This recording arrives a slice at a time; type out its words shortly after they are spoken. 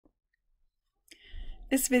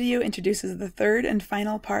This video introduces the third and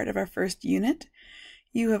final part of our first unit.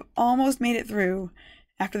 You have almost made it through.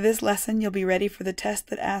 After this lesson, you'll be ready for the test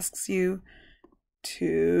that asks you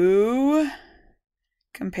to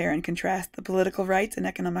compare and contrast the political rights and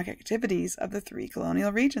economic activities of the three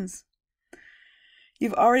colonial regions.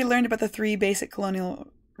 You've already learned about the three basic colonial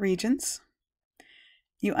regions.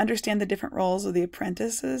 You understand the different roles of the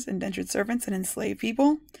apprentices, indentured servants, and enslaved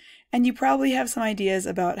people. And you probably have some ideas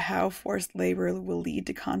about how forced labor will lead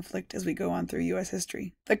to conflict as we go on through U.S.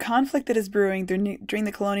 history. The conflict that is brewing during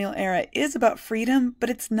the colonial era is about freedom, but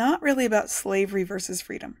it's not really about slavery versus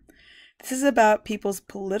freedom. This is about people's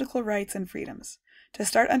political rights and freedoms. To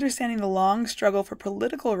start understanding the long struggle for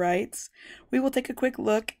political rights, we will take a quick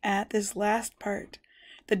look at this last part,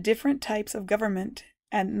 the different types of government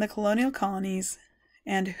in the colonial colonies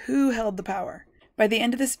and who held the power. By the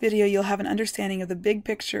end of this video, you'll have an understanding of the big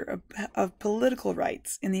picture of political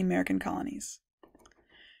rights in the American colonies.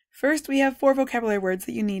 First, we have 4 vocabulary words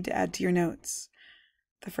that you need to add to your notes.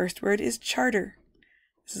 The first word is charter.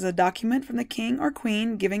 This is a document from the king or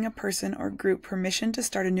queen giving a person or group permission to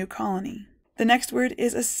start a new colony. The next word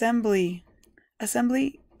is assembly.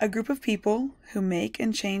 Assembly, a group of people who make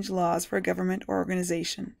and change laws for a government or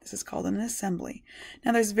organization. This is called an assembly.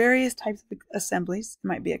 Now, there's various types of assemblies. It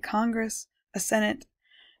might be a Congress, a Senate,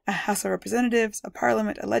 a House of Representatives, a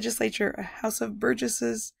Parliament, a Legislature, a House of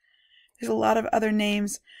Burgesses. There's a lot of other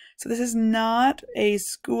names. So this is not a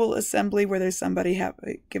school assembly where there's somebody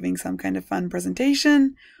giving some kind of fun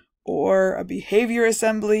presentation, or a behavior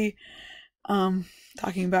assembly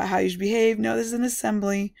talking about how you should behave. No, this is an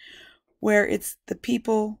assembly where it's the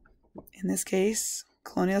people. In this case,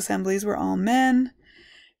 colonial assemblies were all men.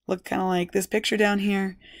 Look kind of like this picture down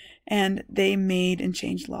here. And they made and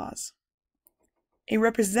changed laws. A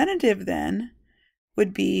representative, then,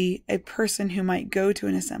 would be a person who might go to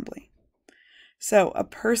an assembly. So, a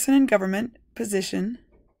person in government position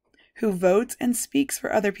who votes and speaks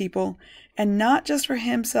for other people, and not just for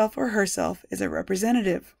himself or herself, is a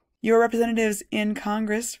representative. Your representatives in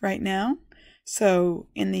Congress right now. So,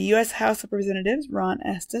 in the U.S. House of Representatives, Ron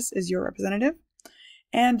Estes is your representative,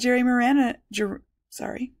 and Jerry Moran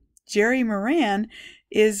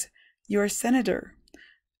is your senator.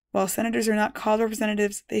 While senators are not called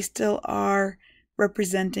representatives, they still are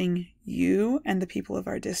representing you and the people of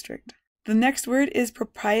our district. The next word is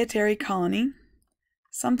proprietary colony.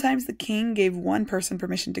 Sometimes the king gave one person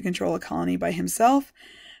permission to control a colony by himself.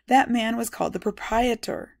 That man was called the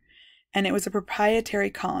proprietor, and it was a proprietary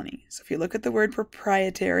colony. So if you look at the word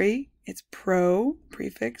proprietary, it's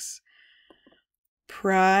prefix.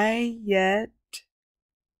 Priet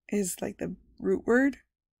is like the root word.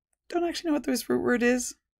 Don't actually know what this root word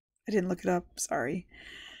is. I didn't look it up, sorry.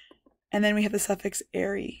 And then we have the suffix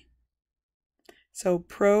 "ary." So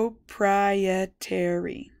proprietary,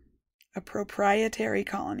 a proprietary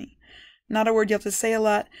colony. Not a word you have to say a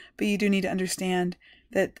lot, but you do need to understand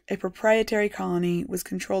that a proprietary colony was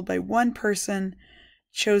controlled by one person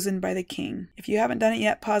chosen by the king. If you haven't done it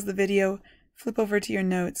yet, pause the video, flip over to your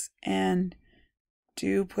notes, and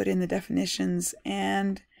do put in the definitions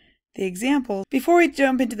and the examples. Before we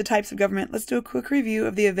jump into the types of government, let's do a quick review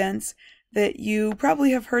of the events that you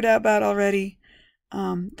probably have heard about already,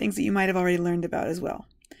 things that you might have already learned about as well.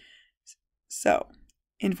 So,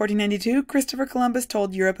 in 1492, Christopher Columbus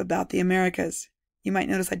told Europe about the Americas. You might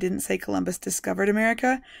notice I didn't say Columbus discovered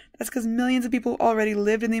America. That's because millions of people already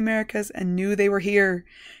lived in the Americas and knew they were here.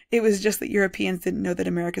 It was just that Europeans didn't know that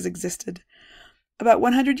Americas existed. About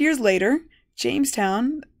 100 years later,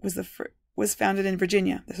 Jamestown was founded in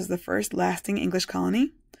Virginia. This is the first lasting English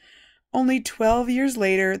colony. Only 12 years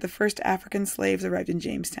later, the first African slaves arrived in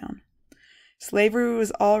Jamestown. Slavery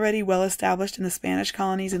was already well established in the Spanish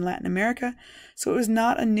colonies in Latin America, so it was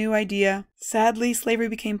not a new idea. Sadly, slavery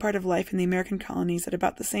became part of life in the American colonies at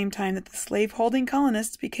about the same time that the slave-holding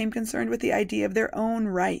colonists became concerned with the idea of their own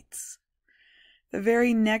rights. The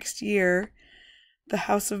very next year, the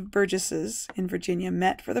House of Burgesses in Virginia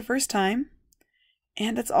met for the first time,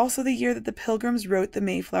 and it's also the year that the Pilgrims wrote the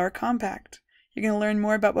Mayflower Compact. You're going to learn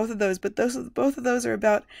more about both of those, but both of those are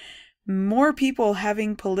about more people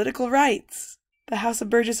having political rights. The House of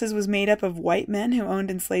Burgesses was made up of white men who owned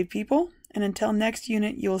enslaved people, and until next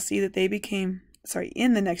unit, you will see that they became,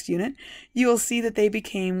 in the next unit, you will see that they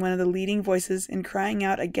became one of the leading voices in crying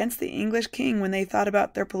out against the English king when they thought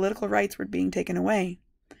about their political rights were being taken away.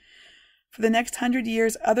 For the next 100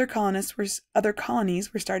 years, other colonies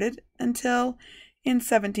were started until in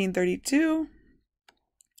 1732,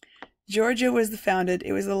 Georgia was founded.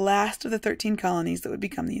 It was the last of the 13 colonies that would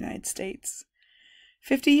become the United States.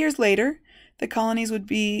 50 years later, The colonies would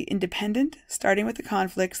be independent, starting with the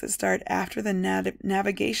conflicts that start after the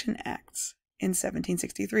Navigation Acts in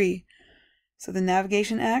 1763. So the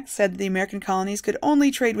Navigation Act said that the American colonies could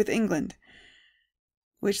only trade with England,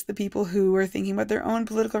 which the people who were thinking about their own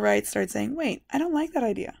political rights started saying, wait, I don't like that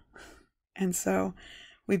idea. And so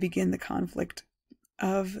we begin the conflict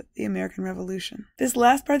of the American Revolution. This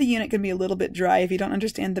last part of the unit can be a little bit dry if you don't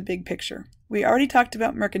understand the big picture. We already talked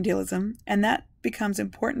about mercantilism, and that becomes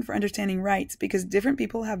important for understanding rights because different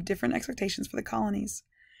people have different expectations for the colonies.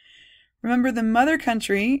 Remember, the mother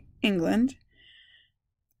country, England,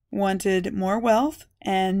 wanted more wealth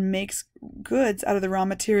and makes goods out of the raw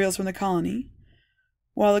materials from the colony,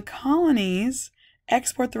 while the colonies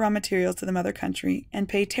export the raw materials to the mother country and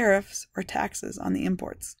pay tariffs or taxes on the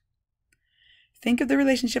imports. Think of the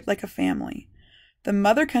relationship like a family. The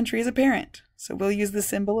mother country is a parent, so we'll use the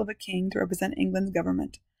symbol of a king to represent England's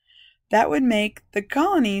government. That would make the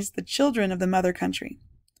colonies the children of the mother country.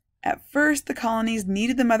 At first, the colonies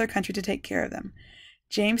needed the mother country to take care of them.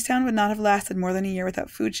 Jamestown would not have lasted more than a year without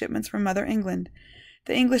food shipments from Mother England.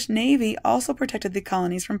 The English Navy also protected the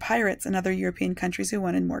colonies from pirates and other European countries who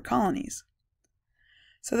wanted more colonies.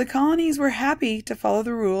 So the colonies were happy to follow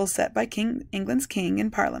the rules set by England's king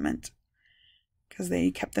and Parliament, because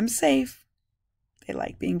they kept them safe. They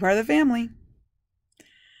liked being part of the family.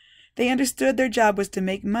 They understood their job was to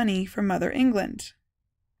make money for Mother England.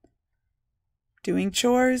 Doing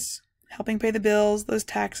chores, helping pay the bills, those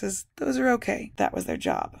taxes, those are okay. That was their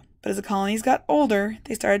job. But as the colonies got older,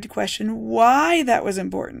 they started to question why that was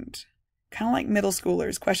important. Kind of like middle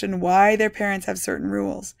schoolers question why their parents have certain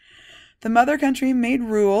rules. The mother country made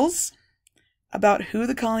rules about who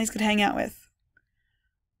the colonies could hang out with,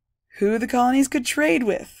 who the colonies could trade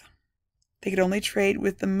with. They could only trade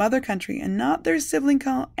with the mother country and not their sibling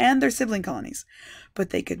colonies, but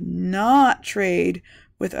they could not trade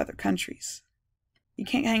with other countries. You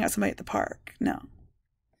can't hang out with somebody at the park, no.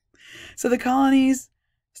 So the colonies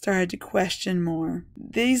started to question more.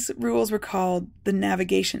 These rules were called the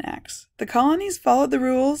Navigation Acts. The colonies followed the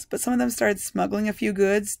rules, but some of them started smuggling a few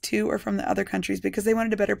goods to or from the other countries because they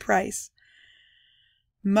wanted a better price.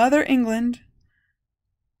 Mother England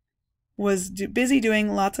was busy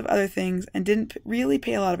doing lots of other things and didn't really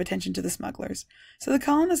pay a lot of attention to the smugglers. So the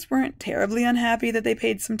colonists weren't terribly unhappy that they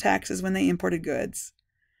paid some taxes when they imported goods.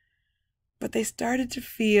 But they started to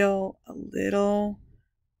feel a little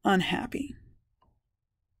unhappy.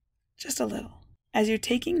 Just a little. As you're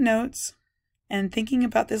taking notes and thinking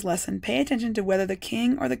about this lesson, pay attention to whether the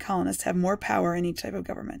king or the colonists have more power in each type of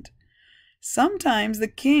government. Sometimes the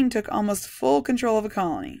king took almost full control of a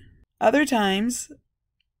colony. Other times,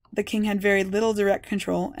 the king had very little direct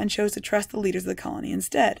control and chose to trust the leaders of the colony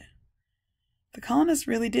instead. The colonists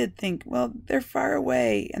really did think, well, they're far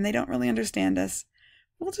away and they don't really understand us.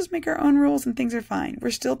 We'll just make our own rules and things are fine.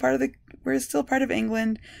 We're still part of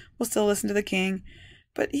England. We'll still listen to the king,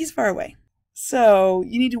 but he's far away. So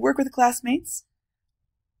you need to work with classmates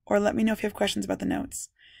or let me know if you have questions about the notes.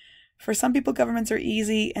 For some people, governments are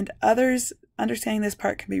easy, and others, understanding this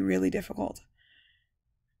part can be really difficult.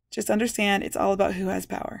 Just understand it's all about who has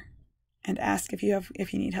power, and ask if you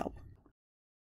need help.